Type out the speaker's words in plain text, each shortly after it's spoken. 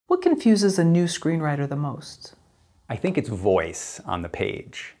What confuses a new screenwriter the most? I think it's voice on the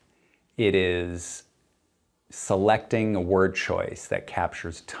page. It is selecting a word choice that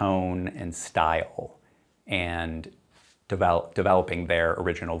captures tone and style and developing their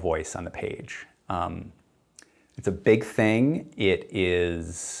original voice on the page. It's a big thing. It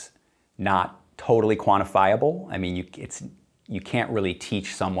is not totally quantifiable. I mean, you can't really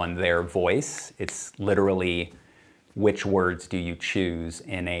teach someone their voice. It's literally which words do you choose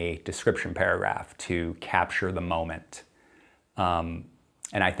in a description paragraph to capture the moment. And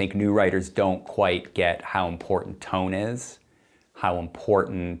I think new writers don't quite get how important tone is, how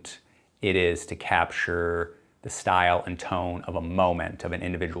important it is to capture the style and tone of a moment, of an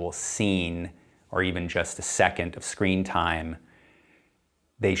individual scene, or even just a second of screen time.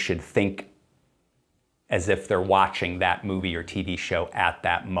 They should think as if they're watching that movie or TV show at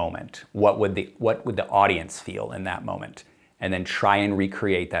that moment. What would the audience feel in that moment? And then try and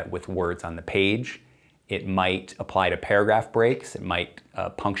recreate that with words on the page. It might apply to paragraph breaks. It might,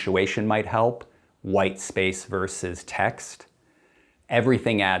 punctuation might help. White space versus text.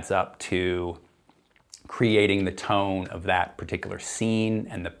 Everything adds up to creating the tone of that particular scene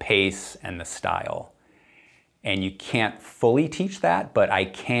and the pace and the style. And you can't fully teach that, but I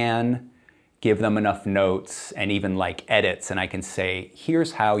can give them enough notes and even like edits, and I can say,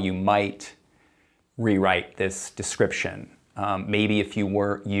 here's how you might rewrite this description. Maybe if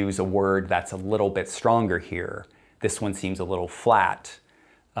you use a word that's a little bit stronger here, this one seems a little flat.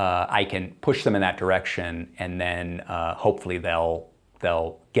 I can push them in that direction, and then hopefully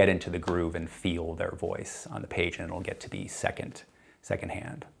they'll get into the groove and feel their voice on the page, and it'll get to be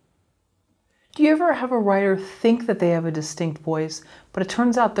secondhand. Do you ever have a writer think that they have a distinct voice, but it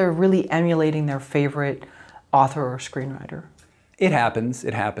turns out they're really emulating their favorite author or screenwriter? It happens,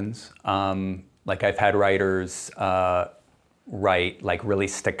 it happens. Like I've had writers write like really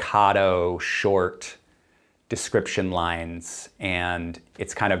staccato, short description lines, and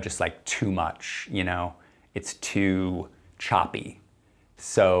it's kind of just like too much, you know? It's too choppy.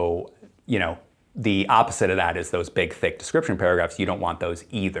 So, you know, the opposite of that is those big, thick description paragraphs. You don't want those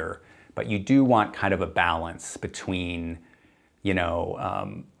either. But you do want kind of a balance between, you know,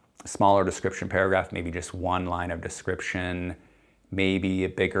 a smaller description paragraph, maybe just one line of description, maybe a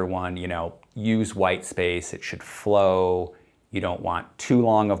bigger one, you know, use white space, it should flow. You don't want too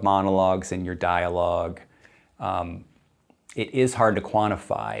long of monologues in your dialogue. It is hard to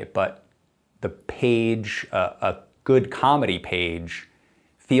quantify, but the page, a good comedy page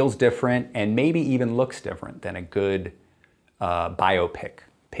feels different and maybe even looks different than a good biopic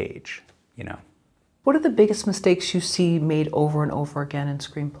page, you know. What are the biggest mistakes you see made over and over again in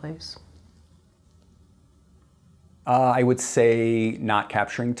screenplays? I would say not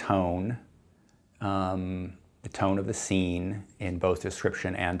capturing tone, the tone of the scene in both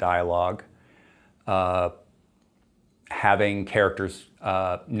description and dialogue, having characters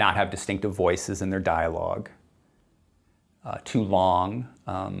not have distinctive voices in their dialogue, too long,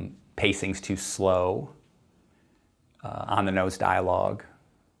 pacing's too slow, on-the-nose dialogue,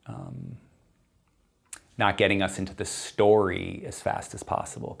 not getting us into the story as fast as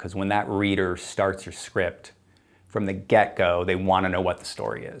possible. Because when that reader starts your script, from the get-go, they want to know what the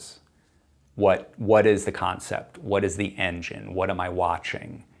story is. What is the concept? What is the engine? What am I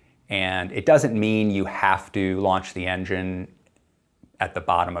watching? And it doesn't mean you have to launch the engine at the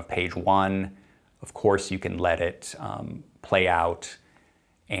bottom of page 1. Of course, you can let it play out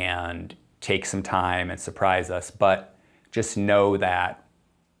and take some time and surprise us, but just know that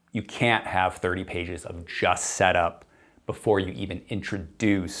you can't have 30 pages of just setup before you even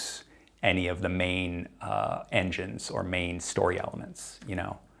introduce any of the main engines or main story elements, you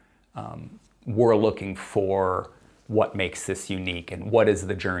know. We're looking for what makes this unique and what is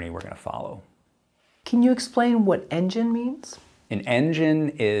the journey we're going to follow. Can you explain what engine means? An engine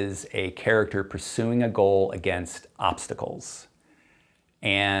is a character pursuing a goal against obstacles.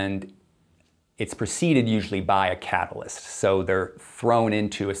 And it's preceded usually by a catalyst. So they're thrown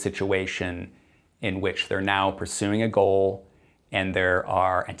into a situation in which they're now pursuing a goal and there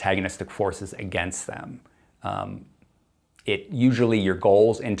are antagonistic forces against them. Usually your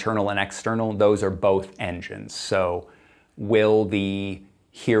goals, internal and external, those are both engines. So will the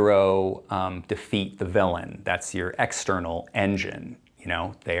hero defeat the villain? That's your external engine. You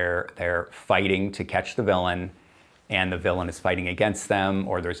know, they're fighting to catch the villain, and the villain is fighting against them,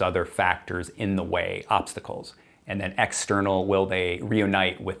 or there's other factors in the way, obstacles. And then external, will they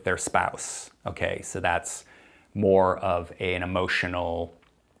reunite with their spouse? Okay, so that's more of an emotional,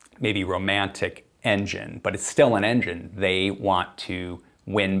 maybe romantic engine, but it's still an engine. They want to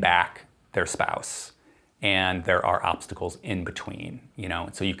win back their spouse. and there are obstacles in between, you know,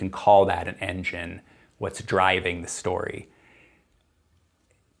 so you can call that an engine, what's driving the story.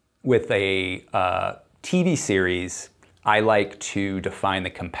 With a TV series, I like to define the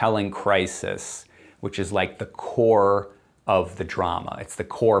compelling crisis, which is like the core of the drama. It's the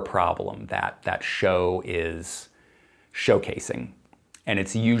core problem that that show is showcasing. And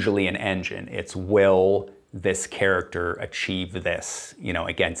it's usually an engine. It's, will this character achieve this, you know,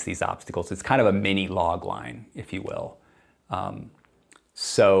 against these obstacles? It's kind of a mini log line, if you will.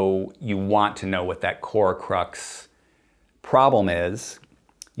 So you want to know what that core crux problem is.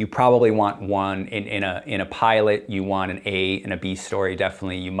 You probably want one, in a pilot, you want an A and a B story,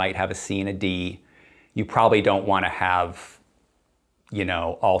 definitely. You might have a C and a D. You probably don't want to have, you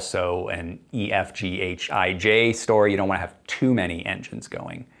know, also an E, F, G, H, I, J story. You don't want to have too many engines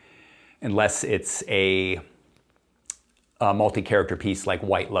going, unless it's a multi-character piece like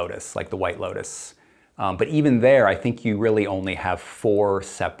White Lotus, like the White Lotus. But even there, I think you really only have 4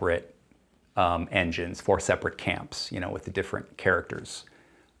 separate engines, 4 separate camps, you know, with the different characters.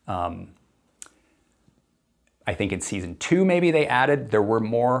 I think in season 2, maybe they added, there were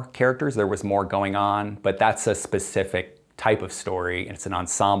more characters, there was more going on, but that's a specific type of story, and it's an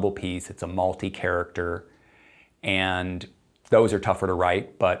ensemble piece, it's a multi-character, and those are tougher to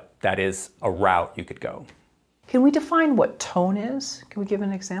write, but that is a route you could go. Can we define what tone is? Can we give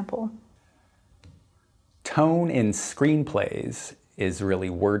an example? Tone in screenplays is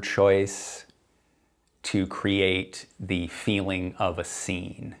really word choice to create the feeling of a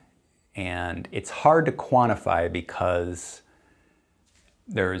scene. And it's hard to quantify because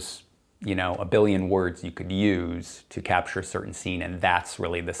there's, you know, a billion words you could use to capture a certain scene, and that's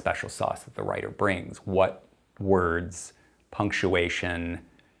really the special sauce that the writer brings. What words, punctuation,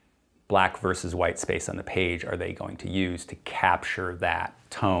 black versus white space on the page are they going to use to capture that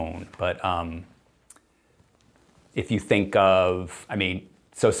tone? But if you think of, I mean,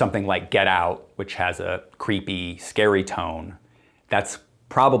 so something like Get Out, which has a creepy, scary tone, that's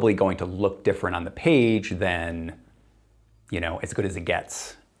probably going to look different on the page than, you know, As Good as It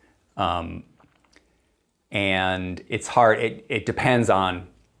Gets. And it's hard, it depends on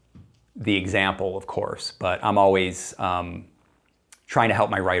the example, of course, but I'm always trying to help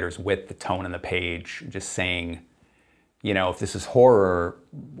my writers with the tone on the page, just saying, you know, if this is horror,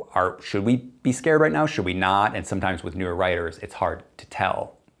 should we be scared right now? Should we not? And sometimes with newer writers, it's hard to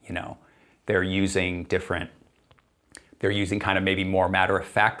tell, you know. They're using kind of maybe more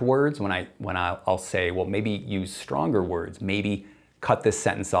matter-of-fact words when I'll say, well, maybe use stronger words, maybe cut this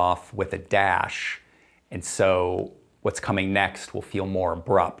sentence off with a dash, and so what's coming next will feel more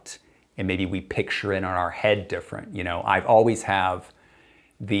abrupt, and maybe we picture it in our head different, you know. I always have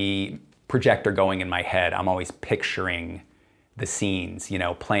the projector going in my head. I'm always picturing the scenes, you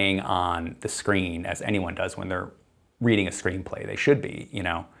know, playing on the screen, as anyone does when they're reading a screenplay. They should be, you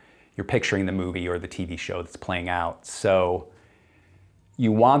know. You're picturing the movie or the TV show that's playing out. So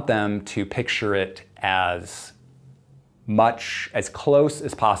you want them to picture it as close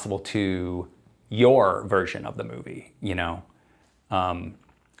as possible to your version of the movie, you know.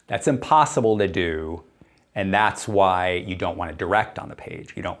 That's impossible to do, and that's why you don't want to direct on the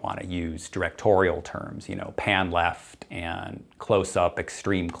page. You don't want to use directorial terms, you know, pan left and close up,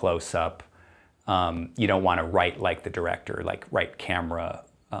 extreme close up. You don't want to write like the director, like write camera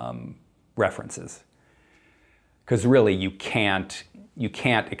references, because really you can't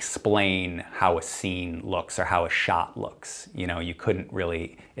explain how a scene looks or how a shot looks. You know, you couldn't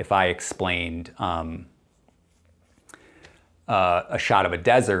really, if I explained a shot of a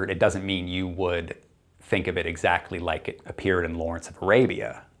desert, it doesn't mean you would think of it exactly like it appeared in Lawrence of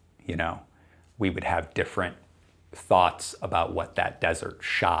Arabia. You know, we would have different thoughts about what that desert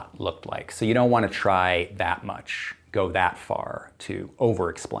shot looked like. So you don't want to try that much, go that far to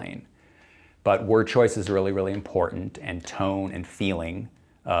over-explain. But word choice is really, really important, and tone and feeling.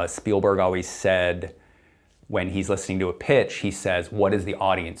 Spielberg always said, when he's listening to a pitch, he says, what is the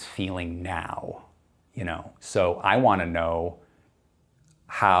audience feeling now? You know, so I want to know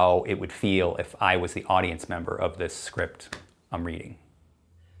how it would feel if I was the audience member of this script I'm reading.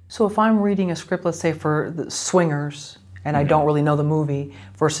 So if I'm reading a script, let's say for the Swingers, and I don't really know the movie,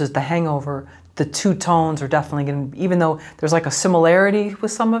 versus The Hangover, the two tones are definitely going to, even though there's like a similarity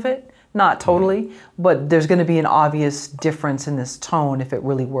with some of it, not totally, but there's going to be an obvious difference in this tone if it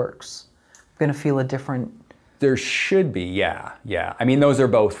really works. I'm going to feel a different... There should be, yeah. I mean, those are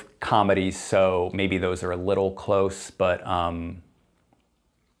both comedies, so maybe those are a little close, but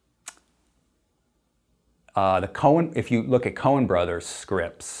if you look at Coen Brothers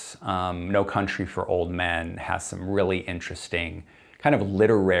scripts, No Country for Old Men has some really interesting kind of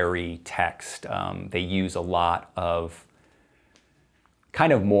literary text. They use a lot of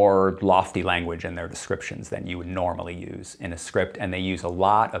kind of more lofty language in their descriptions than you would normally use in a script, and they use a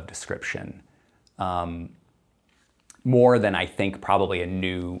lot of description, more than I think probably a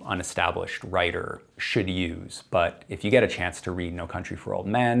new, unestablished writer should use. But if you get a chance to read No Country for Old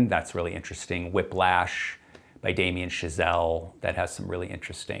Men, that's really interesting. Whiplash by Damien Chazelle, that has some really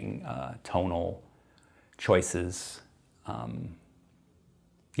interesting tonal choices.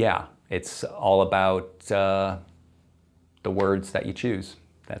 Yeah, it's all about the words that you choose.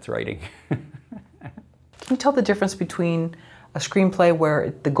 That's writing. Can you tell the difference between a screenplay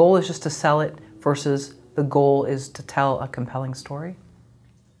where the goal is just to sell it versus the goal is to tell a compelling story?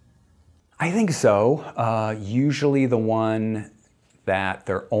 I think so. Usually the one that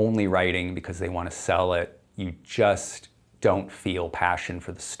they're only writing because they want to sell it, you just don't feel passion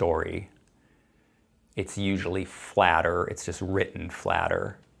for the story. It's usually flatter, it's just written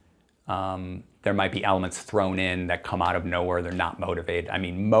flatter. There might be elements thrown in that come out of nowhere, they're not motivated. I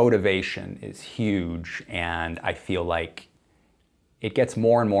mean, motivation is huge, and I feel like it gets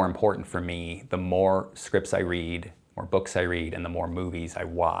more and more important for me the more scripts I read, more books I read, and the more movies I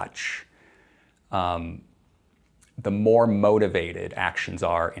watch. The more motivated actions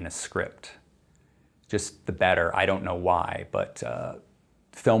are in a script, just the better. I don't know why, but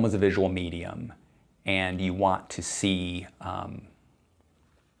film is a visual medium, and you want to see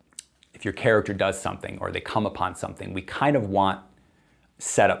if your character does something or they come upon something, we kind of want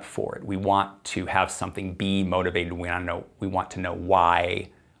setup for it. We want to have something be motivated. We want to know why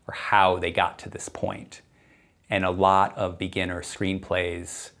or how they got to this point. And a lot of beginner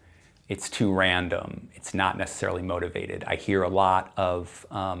screenplays, it's too random. It's not necessarily motivated. I hear a lot of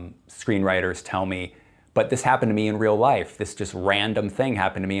screenwriters tell me, but this happened to me in real life. This just random thing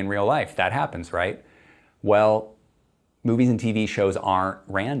happened to me in real life. That happens, right? Well, movies and TV shows aren't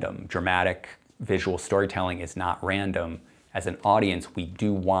random. Dramatic visual storytelling is not random. As an audience, we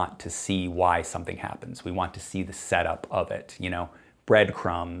do want to see why something happens. We want to see the setup of it, you know,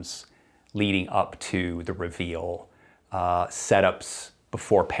 breadcrumbs leading up to the reveal, setups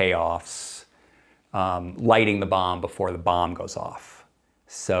before payoffs, lighting the bomb before the bomb goes off.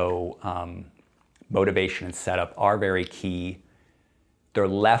 So motivation and setup are very key. They're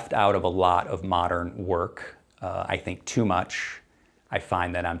left out of a lot of modern work. I think too much. I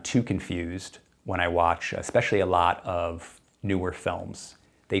find that I'm too confused when I watch, especially a lot of newer films.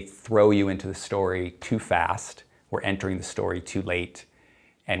 They throw you into the story too fast. We're entering the story too late,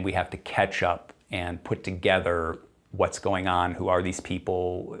 and we have to catch up and put together what's going on. Who are these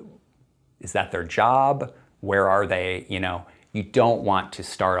people? Is that their job? Where are they? You know, you don't want to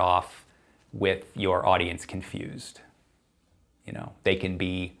start off with your audience confused. You know, they can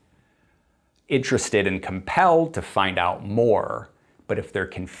be interested and compelled to find out more, but if they're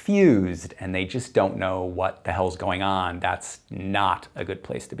confused and they just don't know what the hell's going on, that's not a good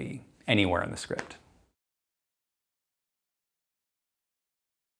place to be anywhere in the script.